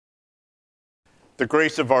The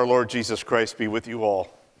grace of our Lord Jesus Christ be with you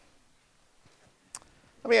all.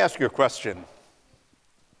 Let me ask you a question.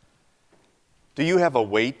 Do you have a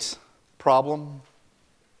weight problem?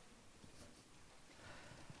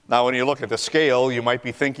 Now, when you look at the scale, you might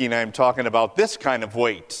be thinking I'm talking about this kind of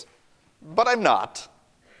weight, but I'm not.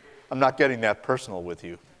 I'm not getting that personal with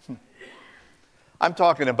you. I'm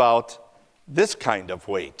talking about this kind of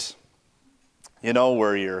weight. You know,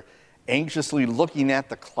 where you're anxiously looking at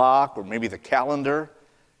the clock or maybe the calendar,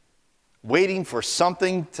 waiting for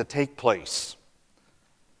something to take place.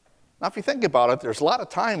 Now, if you think about it, there's a lot of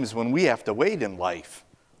times when we have to wait in life,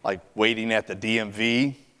 like waiting at the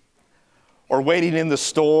DMV, or waiting in the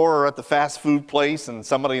store or at the fast food place, and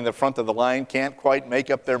somebody in the front of the line can't quite make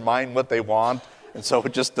up their mind what they want, and so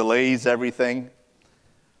it just delays everything.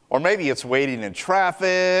 Or maybe it's waiting in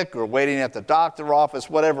traffic or waiting at the doctor's office,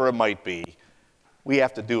 whatever it might be. We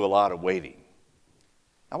have to do a lot of waiting.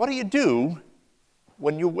 Now, what do you do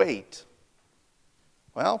when you wait?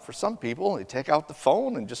 Well, for some people, they take out the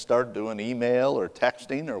phone and just start doing email or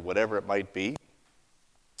texting or whatever it might be.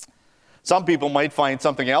 Some people might find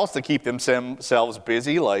something else to keep themselves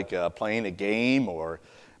busy, like playing a game or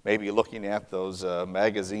maybe looking at those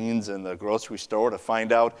magazines in the grocery store to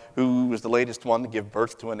find out who was the latest one to give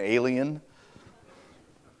birth to an alien.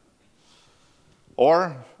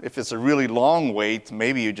 Or if it's a really long wait,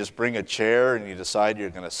 maybe you just bring a chair and you decide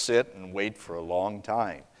you're going to sit and wait for a long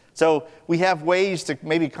time. So we have ways to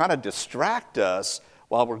maybe kind of distract us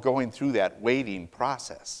while we're going through that waiting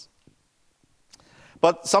process.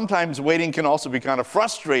 But sometimes waiting can also be kind of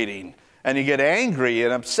frustrating, and you get angry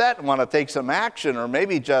and upset and want to take some action, or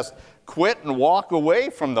maybe just quit and walk away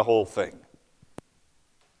from the whole thing.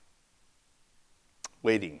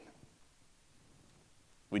 Waiting.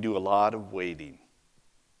 We do a lot of waiting.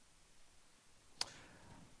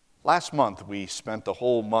 Last month, we spent the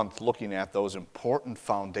whole month looking at those important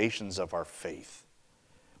foundations of our faith,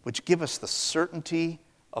 which give us the certainty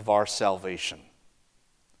of our salvation.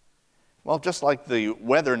 Well, just like the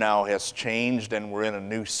weather now has changed and we're in a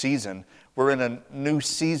new season, we're in a new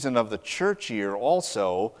season of the church year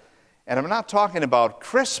also. And I'm not talking about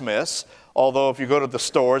Christmas, although if you go to the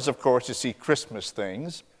stores, of course, you see Christmas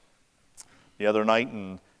things. The other night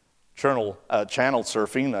in channel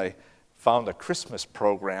surfing, I found a Christmas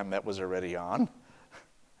program that was already on.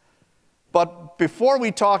 But before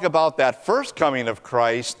we talk about that first coming of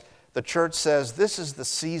Christ, the church says this is the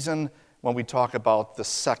season when we talk about the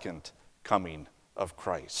second coming of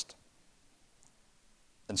Christ.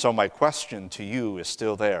 And so my question to you is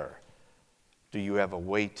still there. Do you have a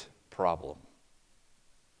weight problem?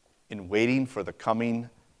 In waiting for the coming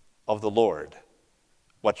of the Lord,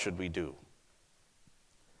 what should we do?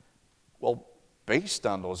 Well, based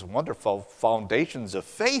on those wonderful foundations of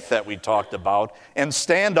faith that we talked about and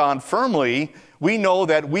stand on firmly, we know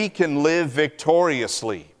that we can live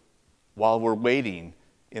victoriously while we're waiting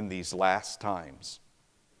in these last times.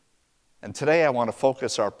 And today I want to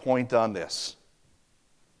focus our point on this.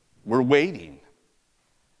 We're waiting.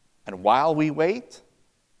 And while we wait,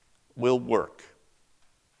 we'll work.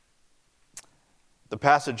 The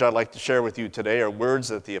passage I'd like to share with you today are words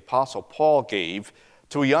that the Apostle Paul gave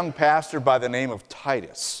to a young pastor by the name of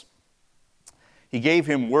Titus. He gave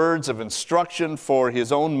him words of instruction for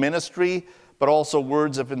his own ministry, but also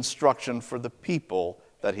words of instruction for the people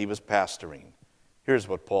that he was pastoring. Here's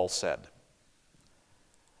what Paul said.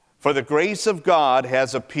 For the grace of God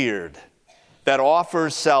has appeared that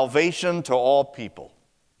offers salvation to all people.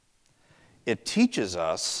 It teaches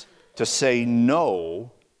us to say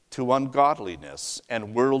no to ungodliness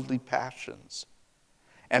and worldly passions,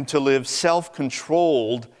 and to live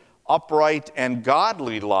self-controlled, upright, and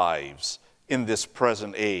godly lives in this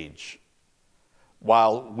present age,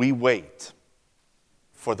 while we wait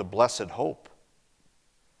for the blessed hope,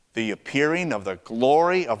 the appearing of the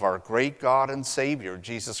glory of our great God and Savior,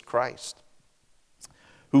 Jesus Christ,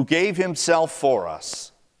 who gave himself for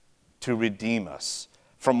us to redeem us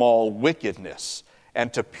from all wickedness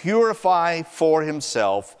and to purify for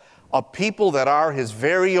himself a people that are his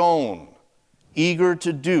very own, eager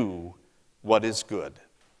to do what is good.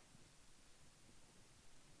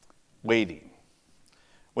 Waiting.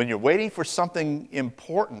 When you're waiting for something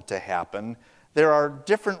important to happen, there are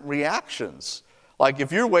different reactions. Like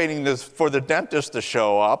if you're waiting for the dentist to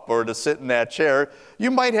show up or to sit in that chair,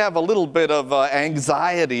 you might have a little bit of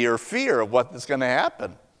anxiety or fear of what is going to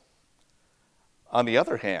happen. On the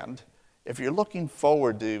other hand, if you're looking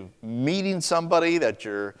forward to meeting somebody that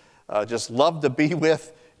you're just love to be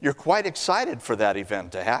with, you're quite excited for that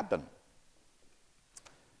event to happen.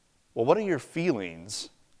 Well, what are your feelings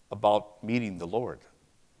about meeting the Lord?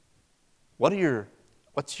 What are your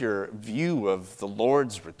What's your view of the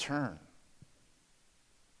Lord's return?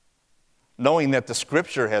 Knowing that the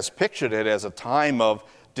Scripture has pictured it as a time of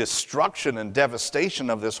destruction and devastation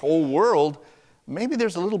of this whole world, maybe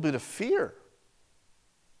there's a little bit of fear.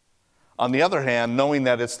 On the other hand, knowing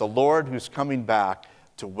that it's the Lord who's coming back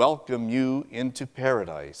to welcome you into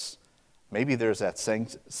paradise, maybe there's that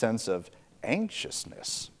sense of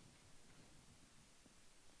anxiousness.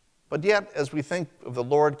 But yet, as we think of the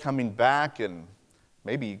Lord coming back, and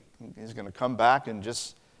maybe he's going to come back and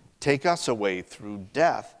just take us away through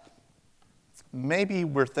death, maybe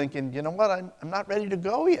we're thinking, you know what, I'm not ready to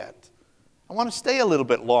go yet. I want to stay a little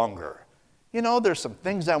bit longer. You know, there's some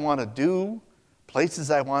things I want to do,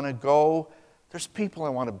 places I want to go. There's people I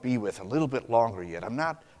want to be with a little bit longer yet. I'm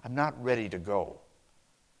not ready to go.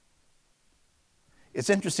 It's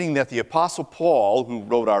interesting that the Apostle Paul, who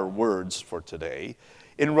wrote our words for today,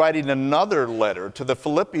 in writing another letter to the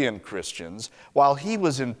Philippian Christians, while he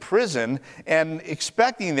was in prison and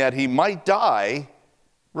expecting that he might die,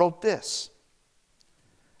 wrote this: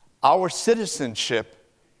 "Our citizenship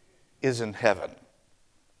is in heaven,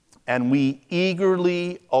 and we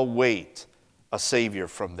eagerly await a Savior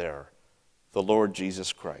from there, the Lord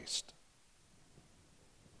Jesus Christ."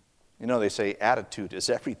 You know, they say attitude is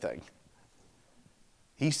everything.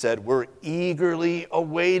 He said we're eagerly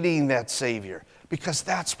awaiting that Savior because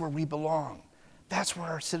that's where we belong. That's where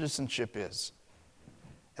our citizenship is.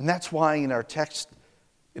 And that's why in our text,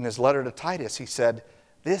 in his letter to Titus, he said,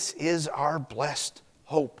 this is our blessed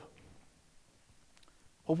hope.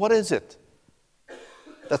 Well, what is it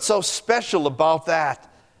that's so special about that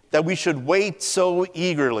we should wait so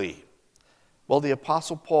eagerly? Well, the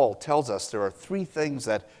Apostle Paul tells us there are three things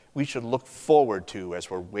that we should look forward to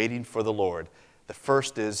as we're waiting for the Lord. The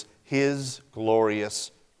first is his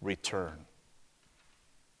glorious return.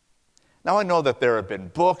 Now, I know that there have been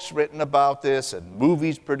books written about this and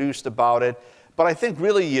movies produced about it, but I think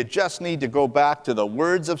really you just need to go back to the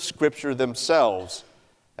words of Scripture themselves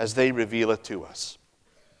as they reveal it to us.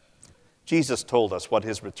 Jesus told us what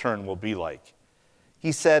his return will be like.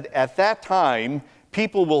 He said, "At that time,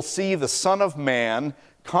 people will see the Son of Man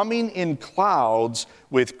coming in clouds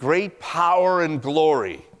with great power and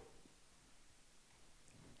glory."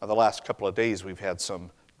 Now, the last couple of days, we've had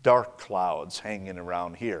some dark clouds hanging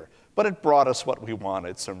around here, but it brought us what we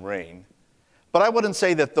wanted, some rain. But I wouldn't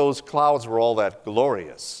say that those clouds were all that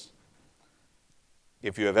glorious.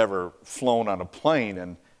 If you have ever flown on a plane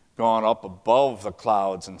and gone up above the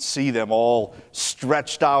clouds and see them all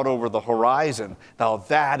stretched out over the horizon, now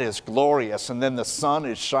that is glorious. And then the sun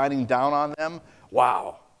is shining down on them.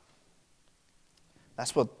 Wow.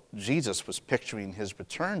 That's what Jesus was picturing his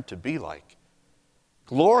return to be like.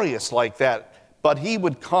 Glorious like that, but he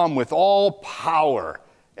would come with all power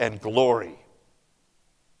and glory.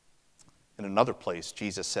 In another place,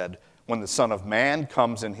 Jesus said, when the Son of Man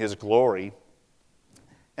comes in his glory,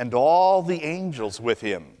 and all the angels with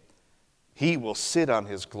him, he will sit on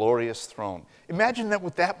his glorious throne. Imagine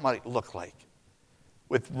what that might look like.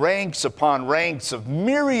 With ranks upon ranks of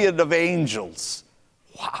myriad of angels.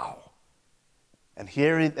 Wow. And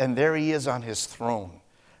there he is on his throne,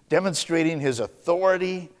 demonstrating his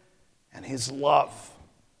authority and his love.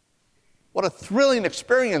 What a thrilling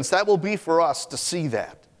experience that will be for us to see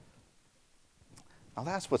that. Now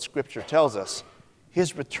that's what Scripture tells us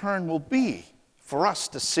his return will be for us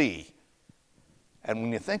to see. And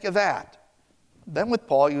when you think of that, then with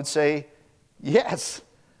Paul you'd say, yes,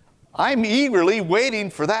 I'm eagerly waiting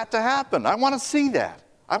for that to happen. I want to see that.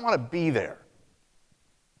 I want to be there.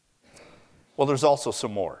 Well, there's also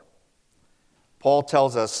some more. Paul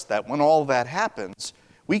tells us that when all that happens,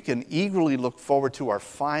 we can eagerly look forward to our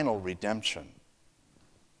final redemption.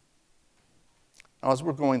 Now, as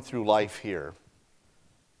we're going through life here,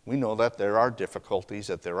 we know that there are difficulties,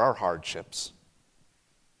 that there are hardships.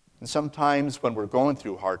 And sometimes when we're going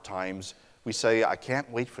through hard times, we say, I can't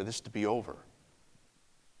wait for this to be over.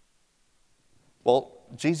 Well,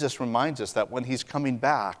 Jesus reminds us that when he's coming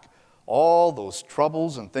back, all those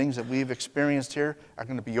troubles and things that we've experienced here are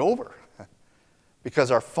going to be over.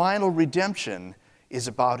 Because our final redemption is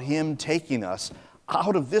about him taking us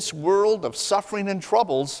out of this world of suffering and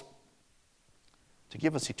troubles to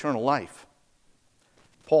give us eternal life.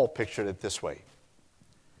 Paul pictured it this way.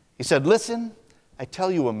 He said, listen, I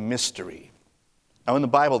tell you a mystery. Now in the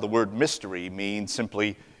Bible, the word mystery means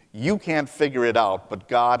simply, you can't figure it out, but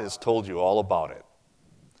God has told you all about it.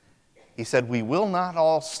 He said, we will not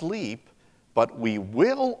all sleep, but we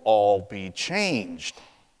will all be changed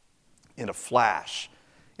in a flash,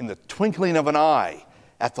 in the twinkling of an eye,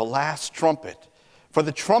 at the last trumpet. For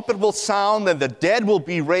the trumpet will sound, and the dead will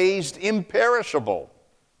be raised imperishable,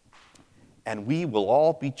 and we will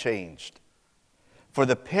all be changed. For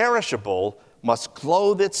the perishable must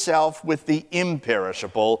clothe itself with the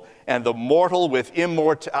imperishable, and the mortal with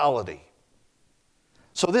immortality.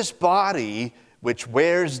 So this body, which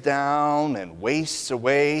wears down and wastes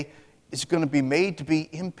away, is going to be made to be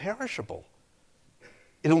imperishable.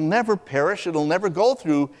 It'll never perish. It'll never go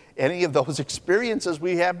through any of those experiences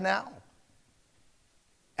we have now.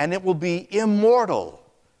 And it will be immortal,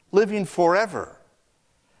 living forever.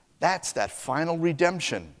 That's that final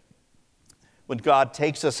redemption, when God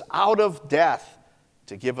takes us out of death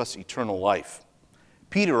to give us eternal life.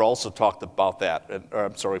 Paul also talked about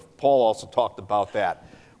that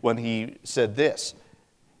when he said this: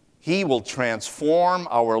 He will transform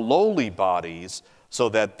our lowly bodies so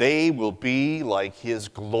that they will be like his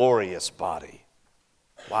glorious body.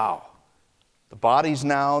 Wow. The bodies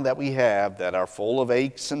now that we have that are full of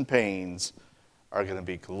aches and pains are going to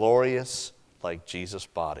be glorious like Jesus'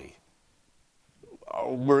 body.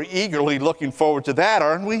 We're eagerly looking forward to that,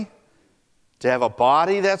 aren't we? To have a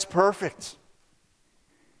body that's perfect.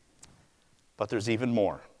 But there's even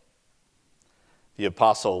more. The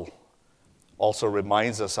apostle also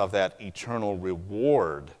reminds us of that eternal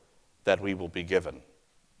reward that we will be given.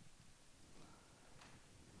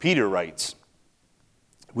 Peter writes,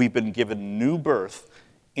 we've been given new birth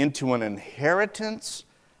into an inheritance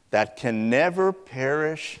that can never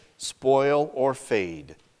perish, spoil, or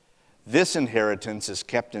fade. This inheritance is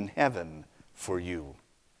kept in heaven for you.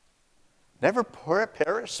 Never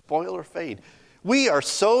perish, spoil, or fade. We are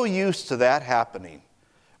so used to that happening.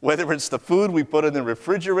 Whether it's the food we put in the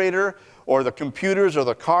refrigerator, or the computers or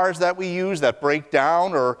the cars that we use that break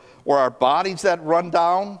down, or our bodies that run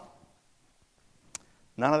down.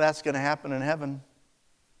 None of that's going to happen in heaven.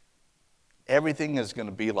 Everything is going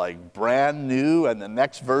to be like brand new and the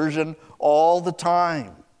next version all the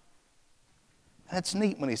time. That's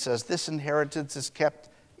neat when he says this inheritance is kept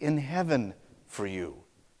in heaven for you.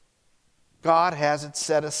 God has it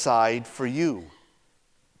set aside for you.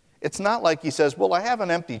 It's not like he says, well, I have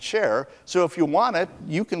an empty chair, so if you want it,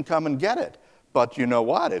 you can come and get it. But you know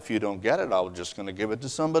what? If you don't get it, I'm just going to give it to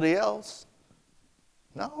somebody else.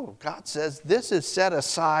 No, God says this is set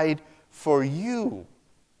aside for you.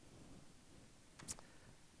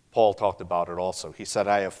 Paul talked about it also. He said,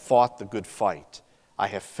 I have fought the good fight. I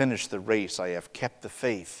have finished the race. I have kept the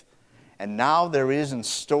faith. And now there is in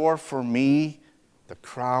store for me the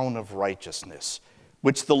crown of righteousness,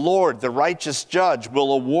 which the Lord, the righteous judge,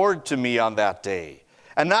 will award to me on that day.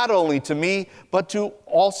 And not only to me, but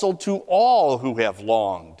also to all who have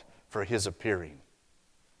longed for his appearing.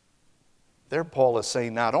 There Paul is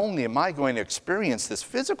saying, not only am I going to experience this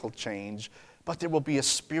physical change, but there will be a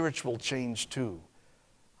spiritual change too.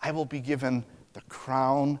 I will be given the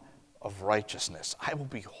crown of righteousness. I will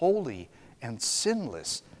be holy and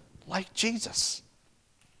sinless like Jesus.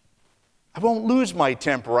 I won't lose my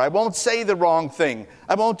temper. I won't say the wrong thing.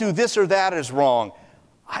 I won't do this or that as wrong.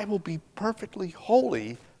 I will be perfectly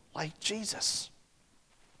holy like Jesus.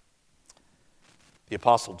 The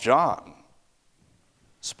Apostle John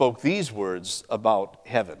spoke these words about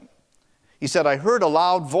heaven. He said, I heard a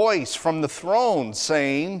loud voice from the throne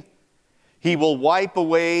saying, he will wipe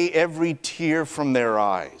away every tear from their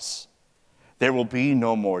eyes. There will be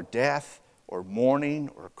no more death or mourning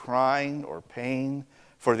or crying or pain,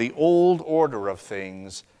 for the old order of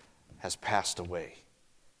things has passed away.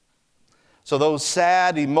 So those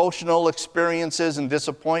sad emotional experiences and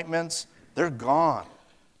disappointments, they're gone.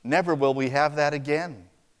 Never will we have that again.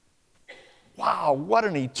 Wow, what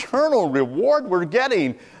an eternal reward we're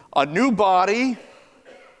getting. A new body,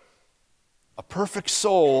 a perfect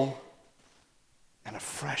soul, and a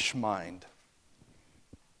fresh mind.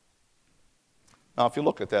 Now, if you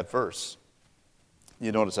look at that verse,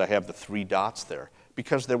 you notice I have the 3 dots there,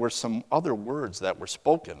 because there were some other words that were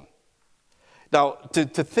spoken. Now, to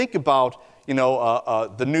think about,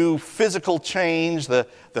 the new physical change, the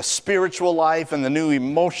spiritual life, and the new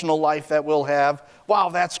emotional life that we'll have, wow,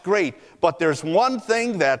 that's great. But there's one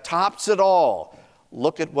thing that tops it all.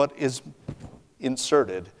 Look at what is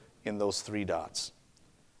inserted in those 3 dots.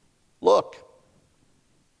 Look,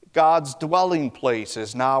 God's dwelling place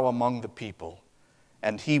is now among the people,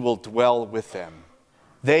 and he will dwell with them.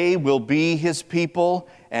 They will be his people,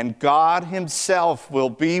 and God himself will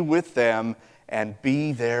be with them and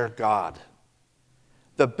be their God.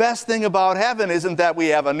 The best thing about heaven isn't that we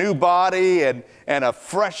have a new body and a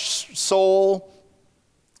fresh soul.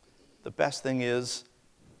 The best thing is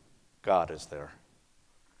God is there,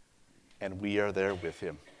 and we are there with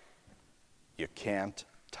him. You can't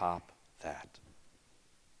top that.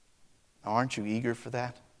 Now, aren't you eager for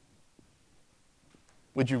that?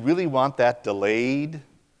 Would you really want that delayed?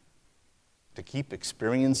 to keep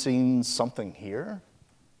experiencing something here?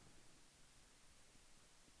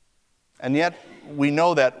 And yet, we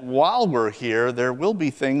know that while we're here, there will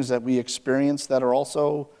be things that we experience that are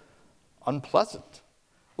also unpleasant.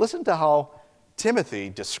 Listen to how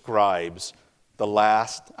Paul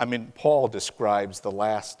describes the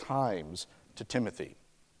last times to Timothy.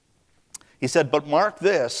 He said, "But mark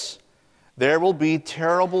this, there will be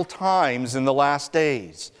terrible times in the last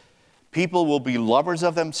days. People will be lovers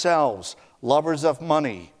of themselves, lovers of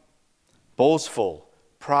money, boastful,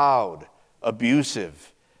 proud,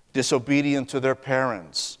 abusive, disobedient to their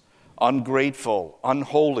parents, ungrateful,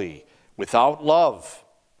 unholy, without love,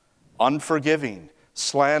 unforgiving,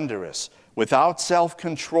 slanderous, without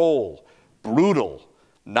self-control, brutal,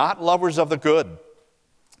 not lovers of the good,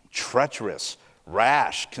 treacherous,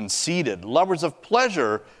 rash, conceited, lovers of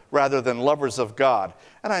pleasure rather than lovers of God."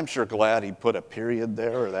 And I'm sure glad he put a period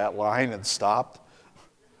there or that line and stopped.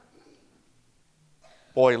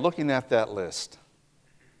 Boy, looking at that list,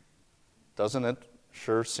 doesn't it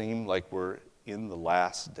sure seem like we're in the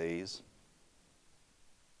last days?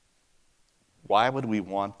 Why would we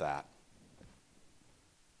want that?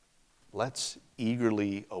 Let's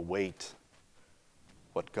eagerly await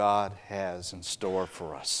what God has in store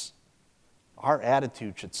for us. Our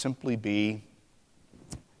attitude should simply be,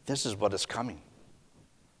 this is what is coming.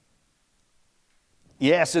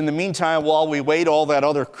 Yes, in the meantime, while we wait, all that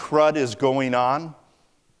other crud is going on.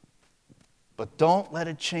 But don't let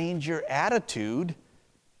it change your attitude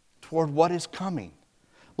toward what is coming.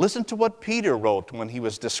 Listen to what Peter wrote when he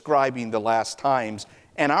was describing the last times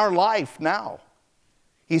and our life now.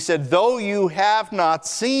 He said, "Though you have not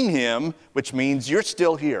seen him," which means you're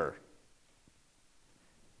still here,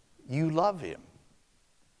 "you love him.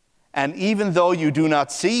 And even though you do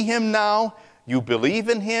not see him now, you believe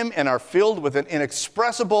in him and are filled with an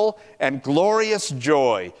inexpressible and glorious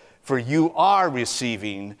joy, for you are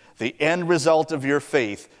receiving the end result of your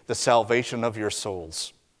faith, the salvation of your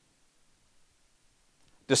souls."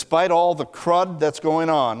 Despite all the crud that's going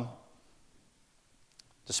on,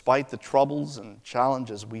 despite the troubles and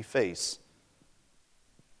challenges we face,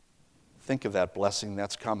 think of that blessing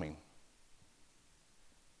that's coming.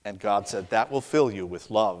 And God said that will fill you with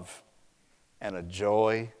love and a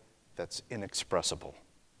joy that's inexpressible.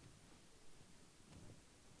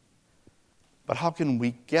 But how can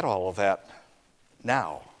we get all of that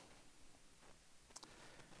now?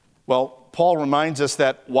 Well, Paul reminds us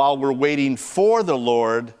that while we're waiting for the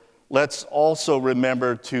Lord, let's also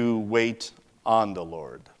remember to wait on the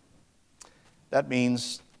Lord. That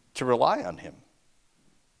means to rely on him.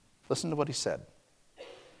 Listen to what he said.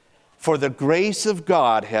 "For the grace of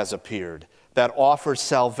God has appeared that offers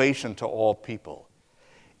salvation to all people.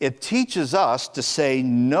 It teaches us to say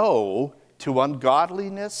no to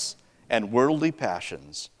ungodliness and worldly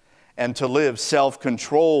passions, and to live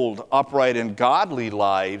self-controlled, upright, and godly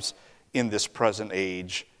lives in this present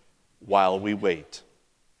age while we wait."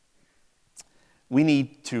 We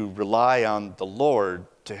need to rely on the Lord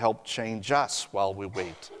to help change us while we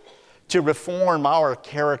wait, to reform our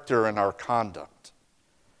character and our conduct.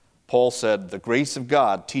 Paul said, the grace of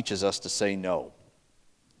God teaches us to say no.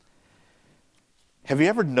 Have you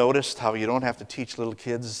ever noticed how you don't have to teach little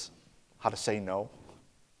kids how to say no?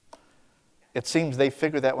 It seems they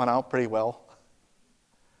figure that one out pretty well.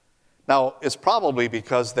 Now, it's probably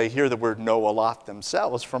because they hear the word no a lot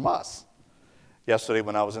themselves from us. Yesterday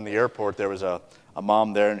when I was in the airport, there was a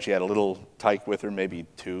mom there, and she had a little tyke with her, maybe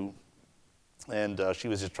two. And she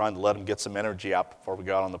was just trying to let him get some energy up before we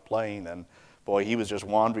got on the plane. And boy, he was just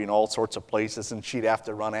wandering all sorts of places, and she'd have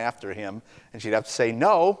to run after him. And she'd have to say,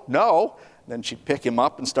 "No, no." And then she'd pick him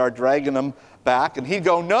up and start dragging him back. And he'd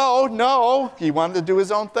go, "No, no." He wanted to do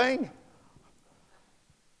his own thing.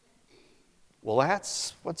 Well,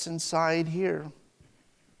 that's what's inside here.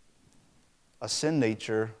 A sin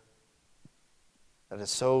nature that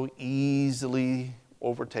is so easily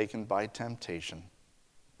overtaken by temptation,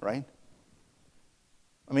 right?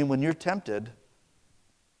 I mean, when you're tempted,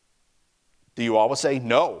 do you always say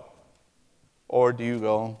no? Or do you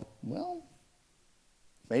go, well,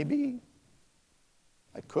 maybe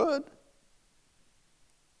I could.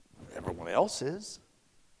 Everyone else is.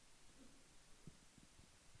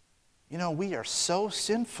 You know, we are so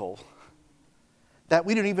sinful that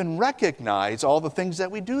we don't even recognize all the things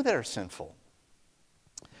that we do that are sinful.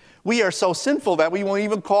 We are so sinful that we won't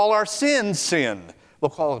even call our sin sin.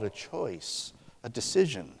 We'll call it a choice, a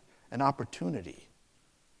decision, an opportunity.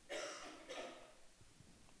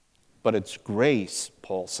 But it's grace,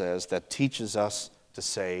 Paul says, that teaches us to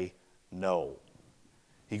say no.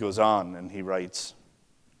 He goes on and he writes,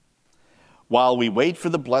 "While we wait for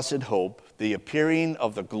the blessed hope, the appearing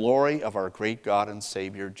of the glory of our great God and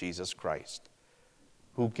Savior, Jesus Christ,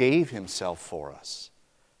 who gave himself for us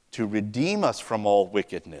to redeem us from all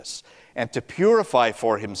wickedness and to purify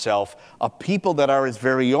for himself a people that are his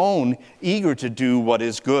very own, eager to do what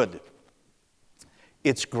is good.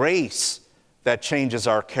 It's grace that changes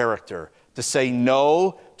our character, to say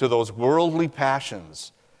no to those worldly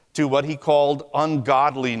passions, to what he called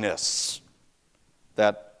ungodliness.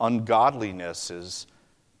 That ungodliness is,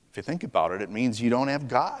 if you think about it, it means you don't have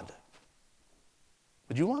God.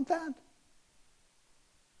 Would you want that?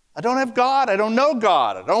 I don't have God. I don't know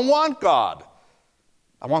God. I don't want God.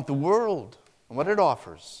 I want the world and what it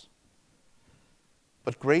offers.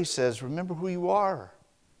 But grace says, remember who you are.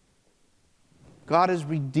 God has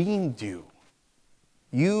redeemed you.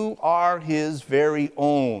 You are his very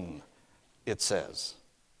own, it says.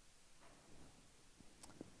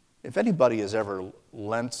 If anybody has ever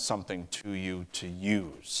lent something to you to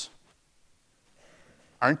use,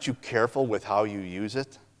 aren't you careful with how you use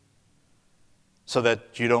it so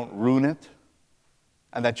that you don't ruin it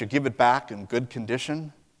and that you give it back in good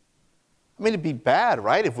condition? I mean, it'd be bad,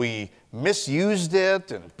 right, if we misused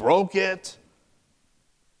it and broke it.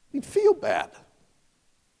 We'd feel bad.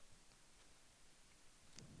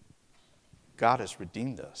 God has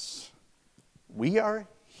redeemed us. We are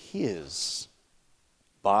his,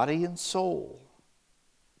 body and soul.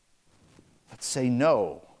 Let's say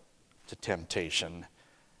no to temptation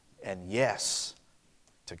and yes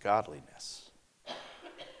to godliness.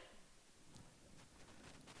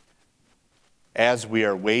 As we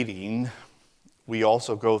are waiting, we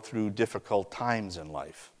also go through difficult times in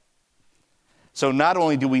life. So not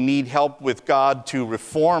only do we need help with God to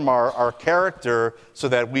reform our character so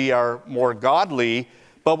that we are more godly,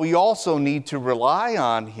 but we also need to rely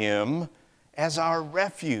on him as our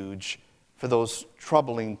refuge for those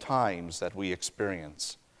troubling times that we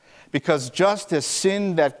experience. Because just as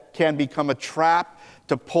sin that can become a trap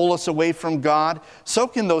to pull us away from God, so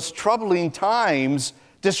can those troubling times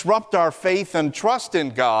disrupt our faith and trust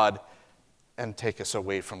in God and take us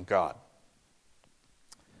away from God.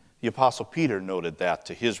 The Apostle Peter noted that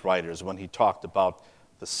to his writers when he talked about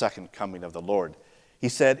the second coming of the Lord. He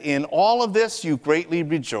said, "In all of this you greatly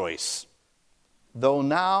rejoice, though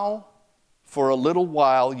now for a little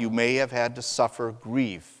while you may have had to suffer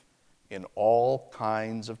grief in all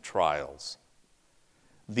kinds of trials.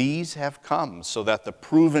 These have come so that the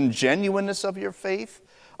proven genuineness of your faith,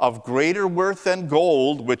 of greater worth than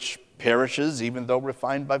gold, which perishes even though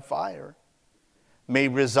refined by fire, may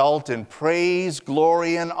result in praise,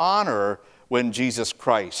 glory, and honor when Jesus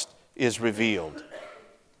Christ is revealed."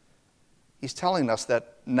 He's telling us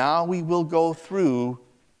that now we will go through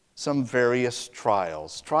some various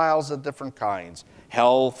trials of different kinds,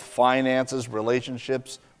 health, finances,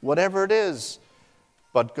 relationships, whatever it is.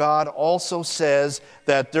 But God also says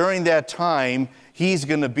that during that time, he's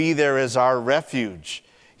going to be there as our refuge.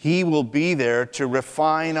 He will be there to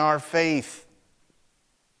refine our faith.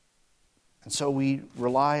 And so we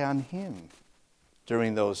rely on him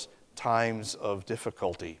during those times of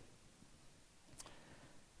difficulty.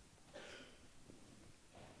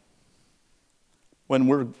 When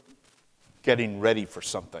we're getting ready for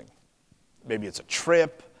something, maybe it's a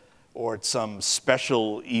trip or it's some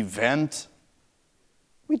special event,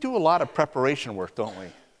 we do a lot of preparation work, don't we?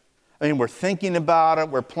 I mean, we're thinking about it,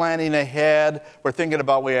 we're planning ahead, we're thinking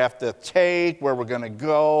about what we have to take, where we're going to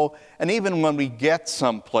go, and even when we get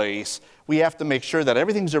someplace, we have to make sure that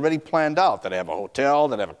everything's already planned out, that I have a hotel,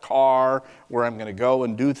 that I have a car, where I'm going to go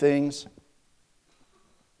and do things.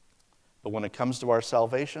 But when it comes to our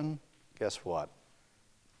salvation, guess what?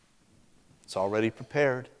 It's already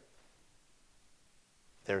prepared.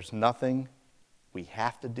 There's nothing we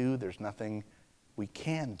have to do, there's nothing we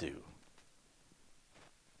can do,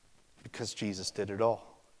 because Jesus did it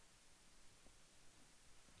all.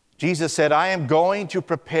 Jesus said, "I am going to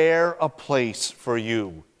prepare a place for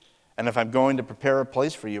you. And if I'm going to prepare a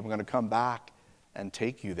place for you, I'm going to come back and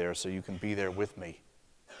take you there so you can be there with me."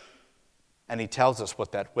 And he tells us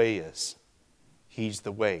what that way is. He's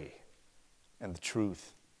the way and the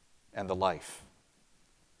truth and the life.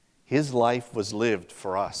 His life was lived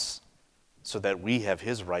for us so that we have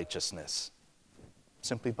his righteousness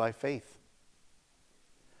simply by faith.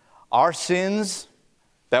 Our sins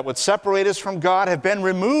that would separate us from God have been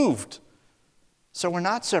removed, so we're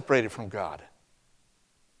not separated from God.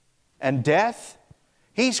 And death,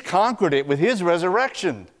 he's conquered it with his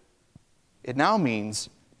resurrection. It now means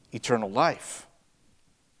eternal life.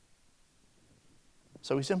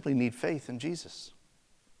 So we simply need faith in Jesus.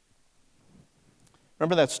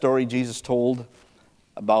 Remember that story Jesus told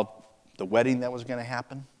about the wedding that was going to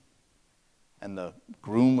happen? and the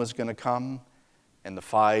groom was going to come, and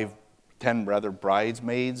the 10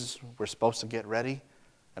 bridesmaids were supposed to get ready,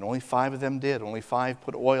 and only 5 of them did. Only 5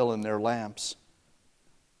 put oil in their lamps,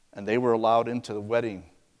 and they were allowed into the wedding.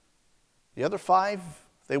 The other 5,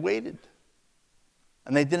 they waited,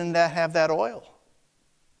 and they didn't have that oil,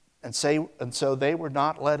 and so they were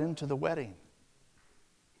not let into the wedding.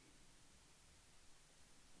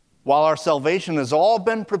 While our salvation has all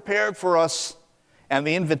been prepared for us and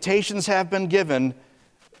the invitations have been given,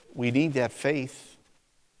 we need that faith.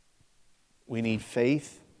 We need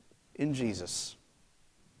faith in Jesus.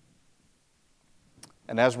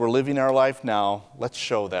 And as we're living our life now, let's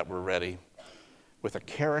show that we're ready with a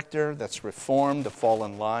character that's reformed to fall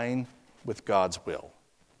in line with God's will.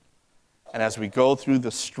 And as we go through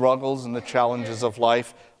the struggles and the challenges of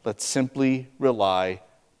life, let's simply rely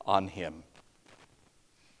on Him.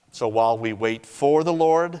 So while we wait for the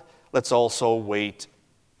Lord, let's also wait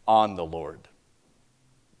on the Lord.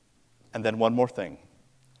 And then one more thing.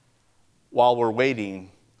 While we're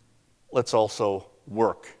waiting, let's also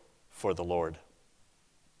work for the Lord.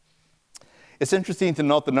 It's interesting to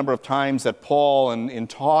note the number of times that Paul, in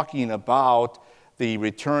talking about the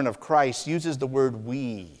return of Christ, uses the word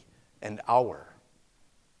we and our.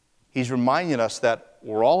 He's reminding us that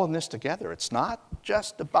we're all in this together. It's not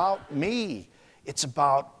just about me. It's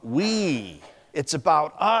about we. It's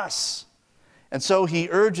about us. And so he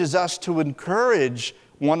urges us to encourage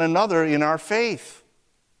one another in our faith.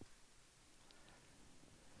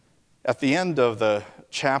 At the end of the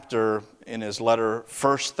chapter in his letter,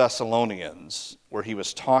 1 Thessalonians, where he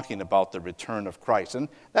was talking about the return of Christ. And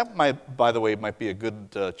that might, by the way, might be a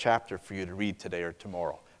good chapter for you to read today or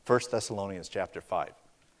tomorrow. 1 Thessalonians chapter 5.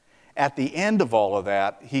 At the end of all of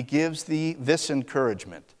that, he gives this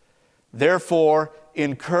encouragement. Therefore,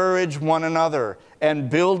 encourage one another and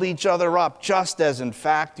build each other up, just as in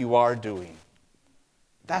fact you are doing.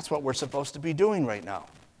 That's what we're supposed to be doing right now.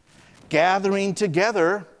 Gathering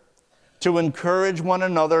together to encourage one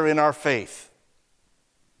another in our faith.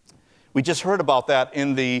 We just heard about that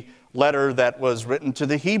in the letter that was written to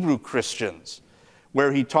the Hebrew Christians,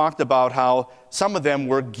 where he talked about how some of them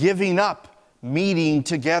were giving up meeting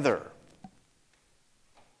together.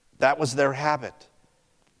 That was their habit.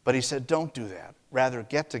 But he said, don't do that. Rather,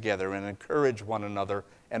 get together and encourage one another,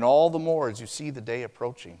 and all the more as you see the day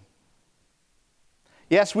approaching.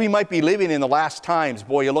 Yes, we might be living in the last times.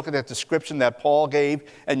 Boy, you look at that description that Paul gave,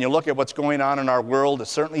 and you look at what's going on in our world, it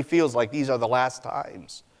certainly feels like these are the last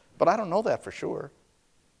times. But I don't know that for sure.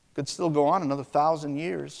 It could still go on another 1,000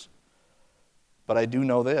 years. But I do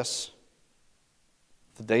know this.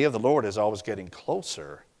 The day of the Lord is always getting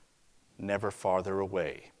closer, never farther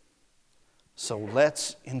away. So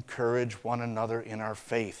let's encourage one another in our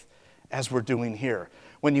faith, as we're doing here.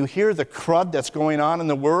 When you hear the crud that's going on in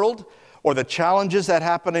the world, or the challenges that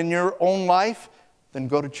happen in your own life, then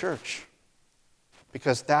go to church.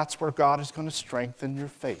 Because that's where God is going to strengthen your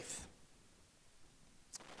faith.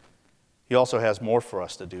 He also has more for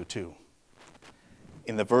us to do too.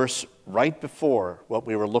 In the verse right before what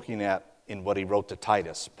we were looking at in what he wrote to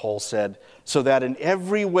Titus, Paul said, so that in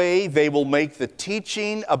every way they will make the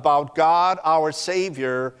teaching about God our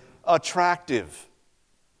Savior attractive.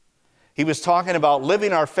 He was talking about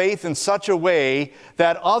living our faith in such a way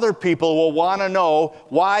that other people will want to know,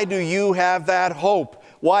 why do you have that hope?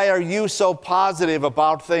 Why are you so positive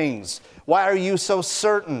about things? Why are you so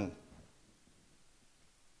certain?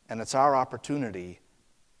 And it's our opportunity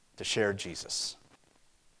to share Jesus,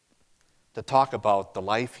 to talk about the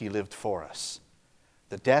life he lived for us,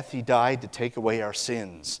 the death he died to take away our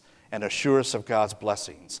sins and assure us of God's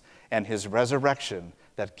blessings, and his resurrection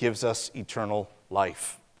that gives us eternal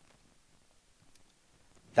life.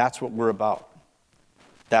 That's what we're about.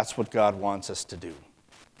 That's what God wants us to do.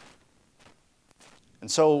 And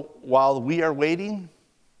so while we are waiting,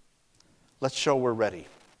 let's show we're ready.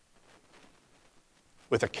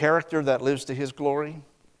 With a character that lives to his glory,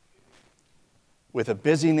 with a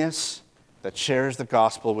busyness that shares the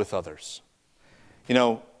gospel with others. You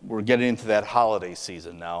know, we're getting into that holiday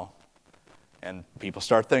season now, and people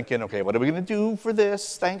start thinking, okay, what are we going to do for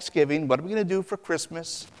this Thanksgiving? What are we going to do for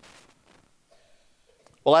Christmas?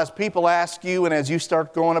 Well, as people ask you and as you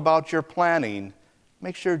start going about your planning,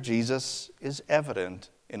 make sure Jesus is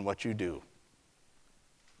evident in what you do.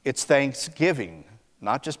 It's thanksgiving,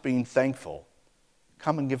 not just being thankful.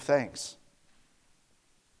 Come and give thanks.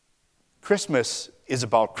 Christmas is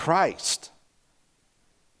about Christ.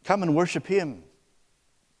 Come and worship him.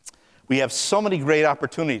 We have so many great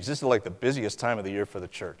opportunities. This is like the busiest time of the year for the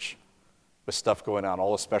church. with stuff going on,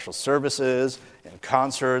 all the special services and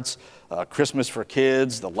concerts, Christmas for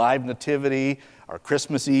kids, the live nativity, our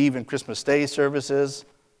Christmas Eve and Christmas Day services.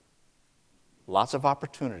 Lots of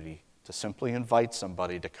opportunity to simply invite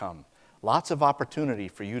somebody to come. Lots of opportunity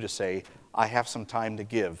for you to say, I have some time to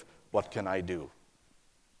give. What can I do?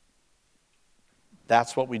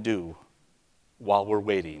 That's what we do while we're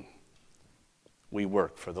waiting. We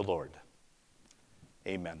work for the Lord.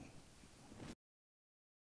 Amen.